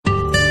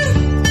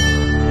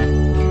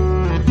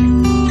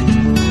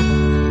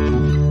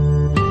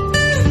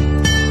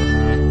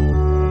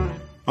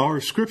Our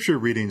scripture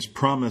readings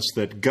promise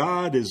that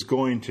God is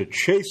going to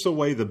chase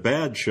away the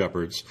bad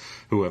shepherds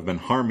who have been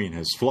harming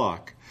his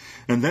flock,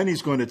 and then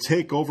he's going to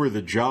take over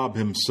the job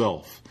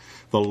himself.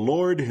 The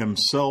Lord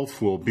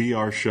himself will be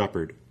our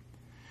shepherd.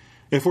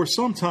 If we're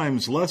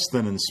sometimes less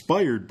than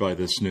inspired by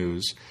this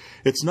news,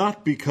 it's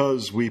not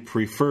because we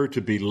prefer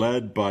to be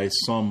led by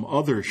some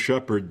other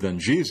shepherd than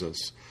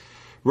Jesus.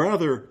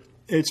 Rather,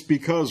 it's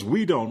because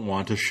we don't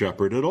want a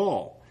shepherd at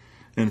all.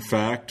 In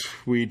fact,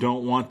 we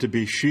don't want to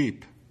be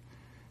sheep.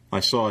 I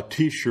saw a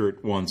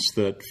t-shirt once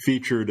that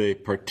featured a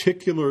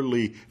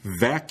particularly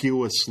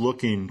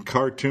vacuous-looking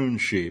cartoon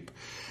sheep,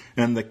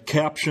 and the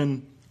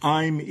caption,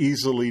 "I'm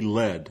easily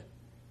led."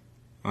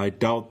 I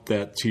doubt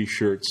that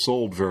t-shirt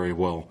sold very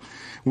well.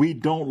 We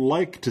don't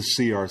like to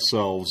see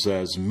ourselves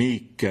as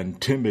meek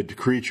and timid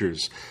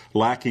creatures,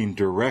 lacking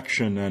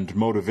direction and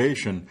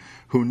motivation,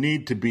 who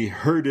need to be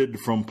herded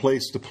from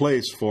place to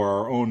place for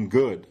our own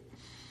good.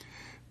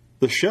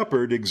 The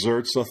shepherd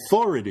exerts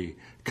authority,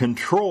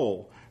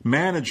 control,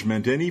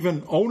 management, and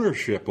even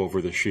ownership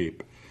over the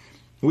sheep.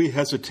 We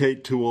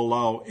hesitate to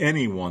allow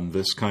anyone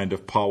this kind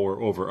of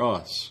power over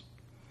us.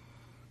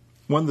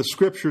 When the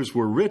scriptures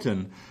were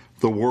written,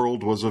 the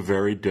world was a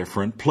very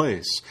different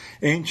place.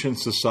 Ancient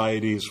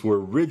societies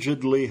were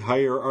rigidly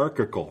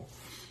hierarchical.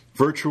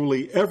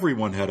 Virtually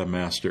everyone had a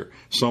master,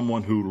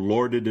 someone who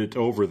lorded it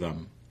over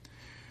them.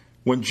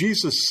 When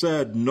Jesus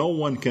said no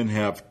one can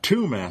have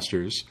two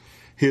masters,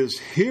 his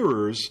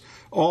hearers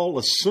all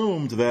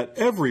assumed that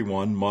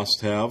everyone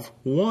must have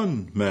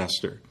one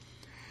master.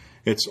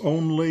 It's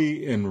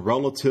only in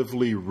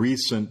relatively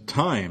recent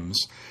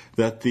times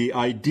that the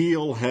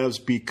ideal has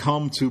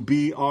become to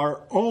be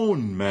our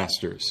own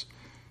masters,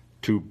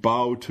 to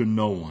bow to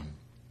no one.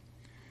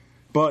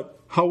 But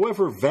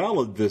however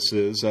valid this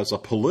is as a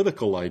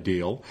political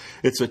ideal,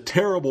 it's a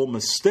terrible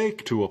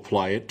mistake to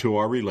apply it to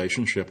our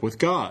relationship with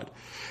God.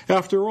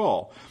 After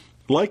all,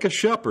 like a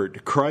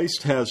shepherd,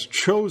 Christ has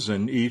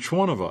chosen each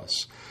one of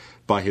us.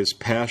 By his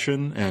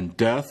passion and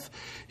death,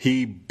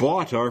 he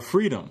bought our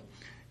freedom.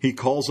 He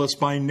calls us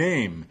by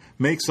name,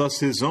 makes us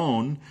his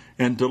own,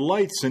 and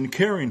delights in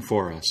caring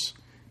for us.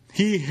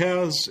 He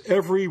has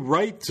every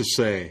right to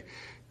say,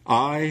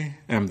 "I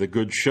am the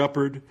good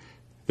shepherd.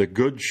 The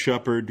good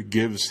shepherd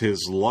gives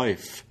his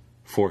life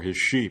for his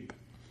sheep."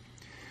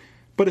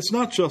 But it's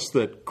not just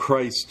that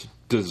Christ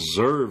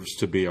deserves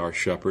to be our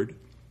shepherd.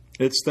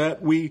 It's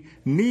that we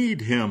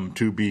need him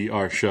to be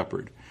our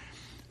shepherd.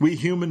 We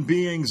human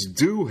beings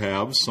do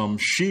have some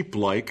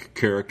sheep-like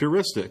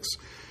characteristics.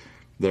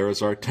 There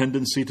is our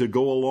tendency to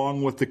go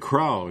along with the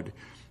crowd,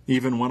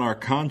 even when our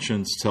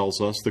conscience tells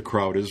us the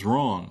crowd is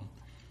wrong.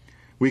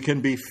 We can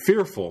be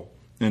fearful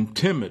and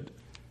timid,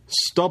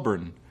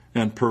 stubborn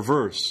and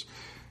perverse.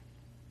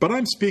 But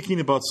I'm speaking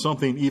about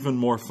something even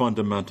more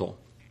fundamental.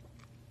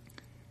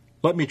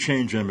 Let me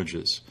change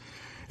images.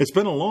 It's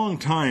been a long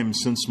time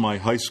since my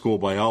high school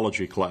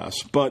biology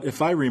class, but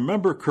if I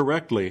remember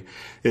correctly,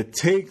 it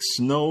takes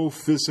no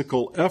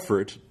physical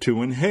effort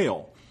to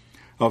inhale.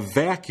 A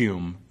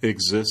vacuum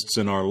exists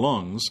in our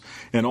lungs,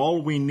 and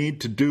all we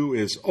need to do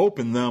is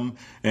open them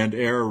and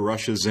air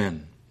rushes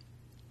in.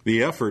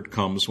 The effort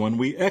comes when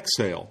we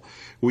exhale.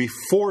 We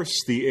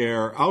force the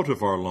air out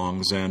of our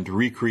lungs and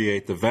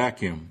recreate the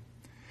vacuum.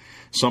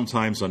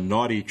 Sometimes a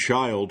naughty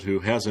child who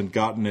hasn't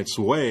gotten its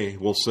way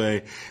will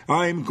say,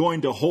 "I'm going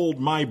to hold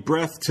my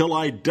breath till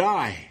I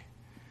die."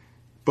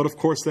 But of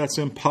course that's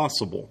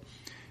impossible.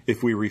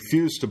 If we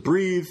refuse to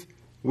breathe,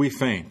 we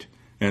faint,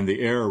 and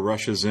the air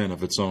rushes in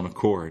of its own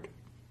accord.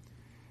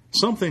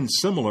 Something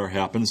similar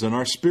happens in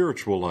our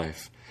spiritual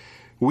life.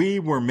 We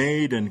were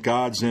made in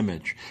God's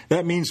image.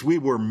 That means we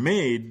were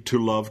made to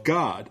love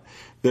God.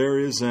 There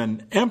is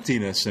an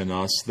emptiness in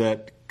us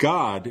that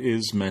God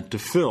is meant to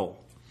fill.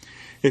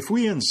 If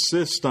we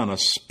insist on a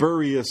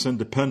spurious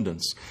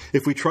independence,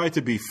 if we try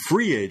to be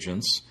free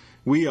agents,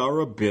 we are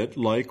a bit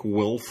like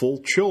willful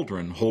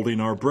children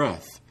holding our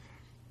breath.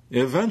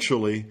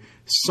 Eventually,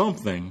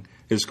 something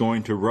is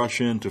going to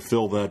rush in to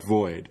fill that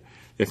void.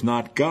 If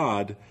not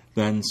God,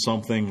 then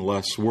something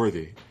less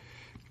worthy.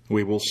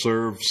 We will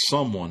serve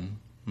someone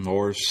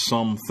or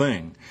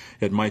something.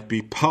 It might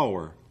be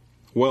power,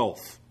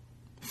 wealth,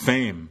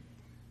 fame,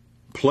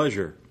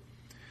 pleasure,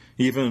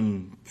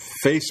 even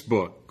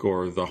Facebook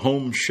or the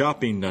home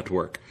shopping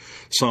network,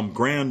 some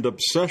grand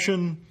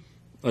obsession,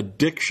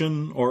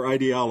 addiction, or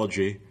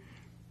ideology,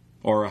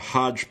 or a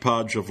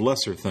hodgepodge of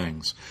lesser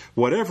things.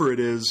 Whatever it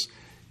is,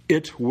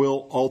 it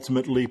will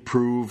ultimately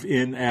prove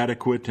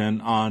inadequate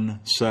and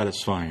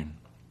unsatisfying.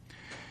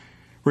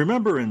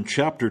 Remember in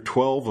chapter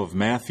 12 of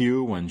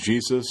Matthew when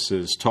Jesus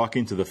is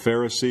talking to the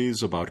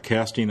Pharisees about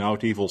casting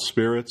out evil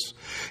spirits?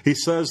 He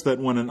says that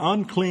when an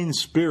unclean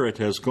spirit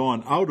has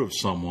gone out of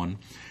someone,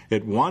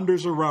 it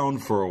wanders around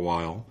for a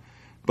while,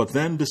 but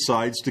then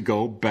decides to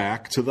go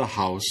back to the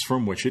house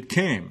from which it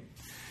came.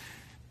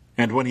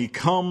 And when he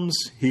comes,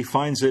 he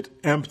finds it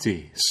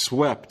empty,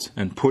 swept,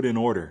 and put in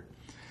order.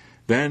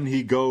 Then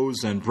he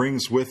goes and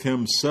brings with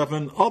him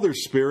 7 other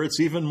spirits,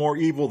 even more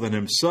evil than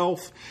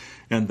himself,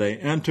 and they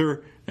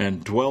enter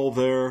and dwell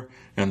there,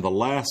 and the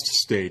last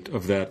state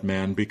of that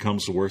man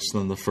becomes worse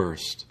than the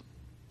first.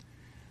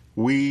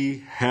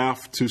 We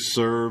have to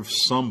serve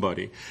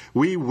somebody.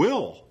 We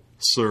will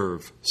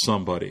serve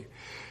somebody.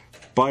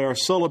 By our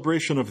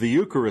celebration of the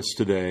Eucharist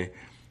today,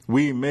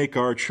 we make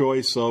our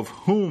choice of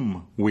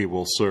whom we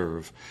will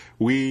serve.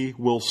 We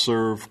will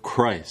serve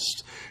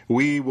Christ.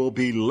 We will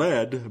be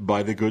led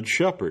by the Good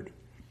Shepherd.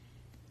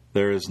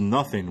 There is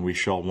nothing we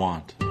shall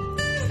want.